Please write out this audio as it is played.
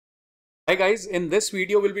Hi guys, in this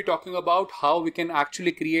video we'll be talking about how we can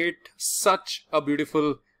actually create such a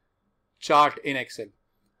beautiful chart in Excel.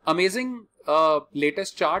 Amazing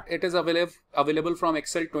latest chart. It is available from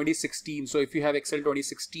Excel 2016. So if you have Excel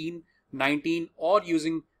 2016, 19 or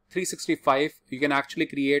using 365, you can actually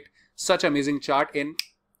create such amazing chart in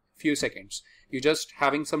few seconds. You're just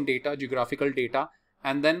having some data, geographical data,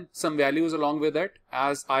 and then some values along with it.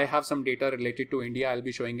 As I have some data related to India, I'll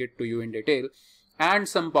be showing it to you in detail, and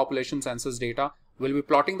some population census data. We'll be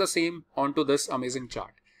plotting the same onto this amazing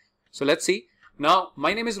chart. So let's see. Now,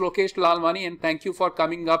 my name is LokeshLalwani and thank you for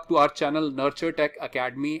coming up to our channel Nurture Tech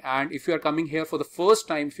Academy. And if you are coming here for the first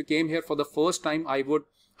time, if you came here for the first time, I would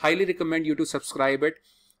highly recommend you to subscribe it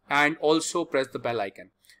and also press the bell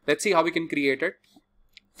icon. Let's see how we can create it.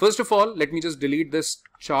 First of all, let me just delete this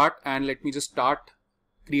chart and let me just start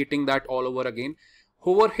creating that all over again.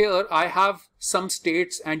 Over here, I have some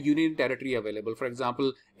states and union territory available. For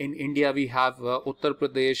example, in India, we have Uttar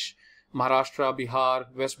Pradesh, Maharashtra, Bihar,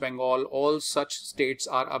 West Bengal. All such states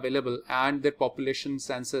are available, and their population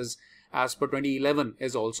census as per 2011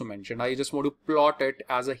 is also mentioned. I just want to plot it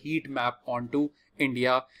as a heat map onto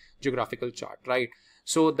India geographical chart, right?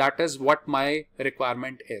 So that is what my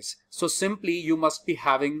requirement is. So simply you must be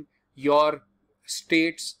having your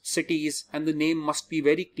states, cities, and the name must be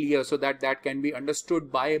very clear so that that can be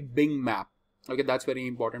understood by a Bing map. Okay, that's very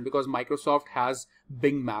important because Microsoft has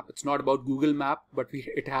Bing map. It's not about Google map, but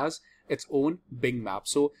it has its own Bing map.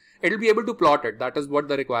 So it'll be able to plot it. That is what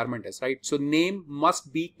the requirement is, right? So name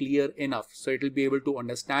must be clear enough. So it'll be able to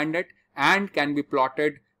understand it and can be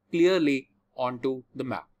plotted clearly onto the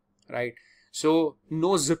map, right? So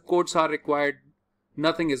no zip codes are required.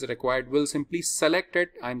 Nothing is required. We'll simply select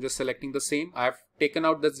it. I'm just selecting the same. I've taken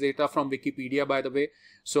out this data from Wikipedia, by the way.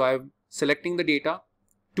 So I'm selecting the data,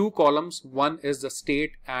 two columns. One is the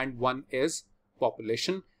state and one is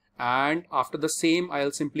population. And after the same,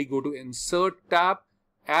 I'll simply go to Insert tab.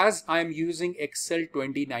 As I'm using Excel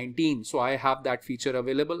 2019, so I have that feature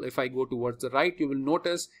available. If I go towards the right, you will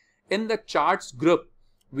notice in the charts group,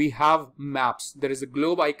 we have maps. There is a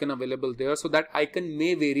globe icon available there. So that icon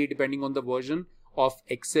may vary depending on the version of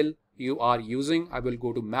Excel you are using. I will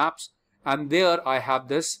go to maps and there I have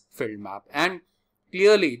this filled map, and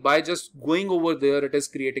clearly by just going over there it is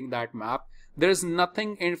creating that map. There is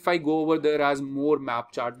nothing if I go over there as more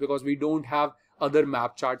map charts because we don't have other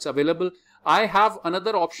map charts available. I have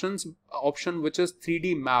another option which is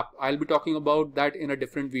 3D map. I'll be talking about that in a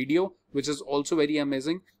different video, which is also very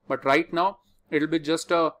amazing, but right now it'll be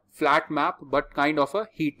just a flat map but kind of a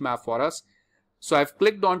heat map for us. So I've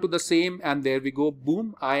clicked onto the same and there we go.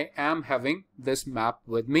 Boom. I am having this map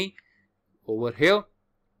with me over here.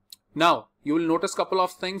 Now you will notice a couple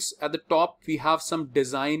of things at the top. We have some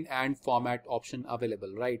design and format option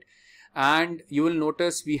available, right? And you will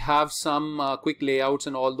notice we have some quick layouts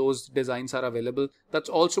and all those designs are available. That's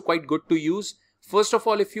also quite good to use. First of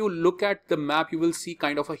all, if you look at the map, you will see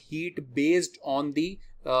kind of a heat based on the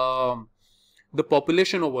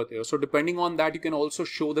population over there. So depending on that, you can also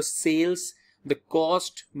show the sales, the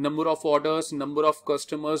cost, number of orders, number of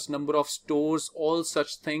customers, number of stores. All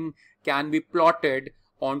such thing can be plotted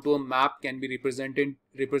onto a map, can be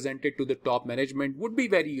represented to the top management. Would be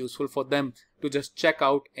very useful for them to just check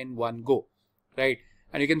out in one go, right?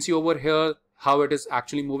 And you can see over here how it is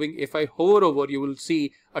actually moving. If I hover over, you will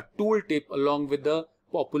see a tooltip along with the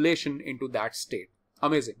population into that state.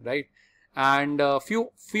 Amazing, right? And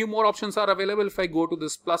few more options are available. If I go to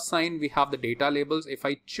this plus sign, we have the data labels. If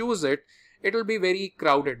I choose it, it will be very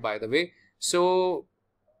crowded, by the way. So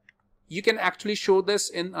you can actually show this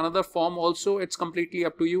in another form also. It's completely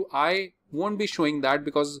up to you. I won't be showing that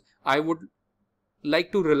because I would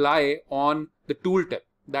like to rely on the tooltip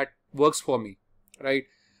that works for me, right?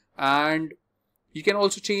 And you can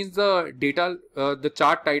also change the data, the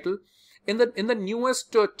chart title. In the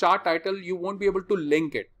newest chart title, you won't be able to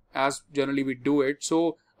link it as generally we do it.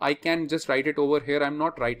 So I can just write it over here. I'm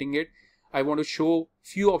not writing it. I want to show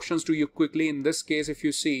few options to you quickly. In this case, if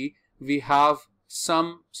you see, we have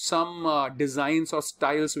some designs or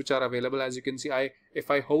styles which are available. As you can see, if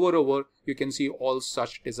I hover over, you can see all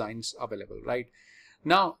such designs available, right?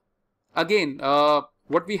 Now, again,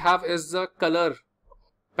 what we have is the color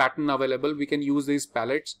pattern available. We can use these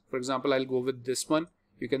palettes. For example, I'll go with this one.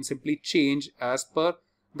 You can simply change as per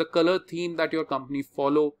the color theme that your company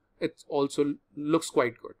follow. It also looks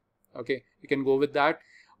quite good. Okay, you can go with that.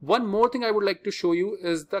 One more thing I would like to show you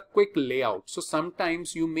is the quick layout. So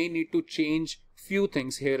sometimes you may need to change few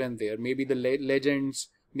things here and there. Maybe the legends,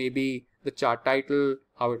 maybe the chart title,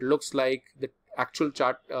 how it looks like, the actual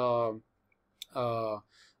chart,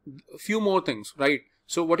 few more things, right?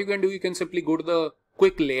 So what you can do, you can simply go to the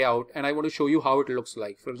quick layout and I want to show you how it looks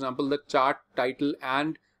like. For example, the chart title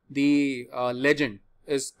and the legend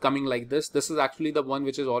is coming like this. This is actually the one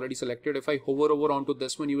which is already selected. If I hover over onto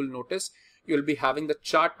this one, you will notice you'll be having the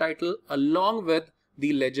chart title along with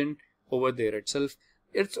the legend over there itself.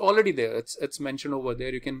 It's already there. It's mentioned over there.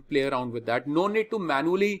 You can play around with that. No need to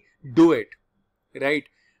manually do it, right?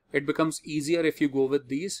 It becomes easier if you go with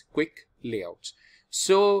these quick layouts.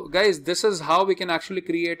 So guys, this is how we can actually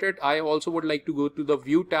create it. I also would like to go to the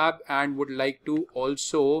view tab and would like to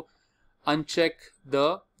also uncheck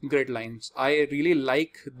the grid lines. I really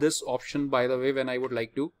like this option, by the way, when I would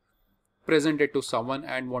like to present it to someone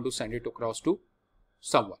and want to send it across to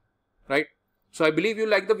someone, right? So I believe you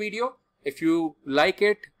like the video. If you like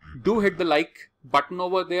it, do hit the like button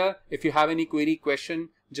over there. If you have any query, question,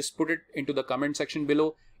 just put it into the comment section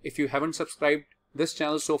below. If you haven't subscribed this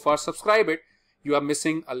channel so far, subscribe it. You are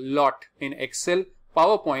missing a lot in Excel,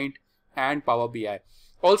 PowerPoint and Power BI.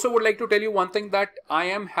 Also would like to tell you one thing, that I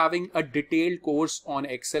am having a detailed course on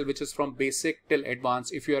Excel which is from basic till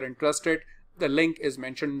advanced. If you are interested, the link is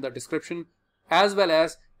mentioned in the description as well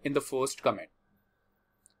as in the first comment.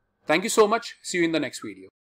 Thank you so much. See you in the next video.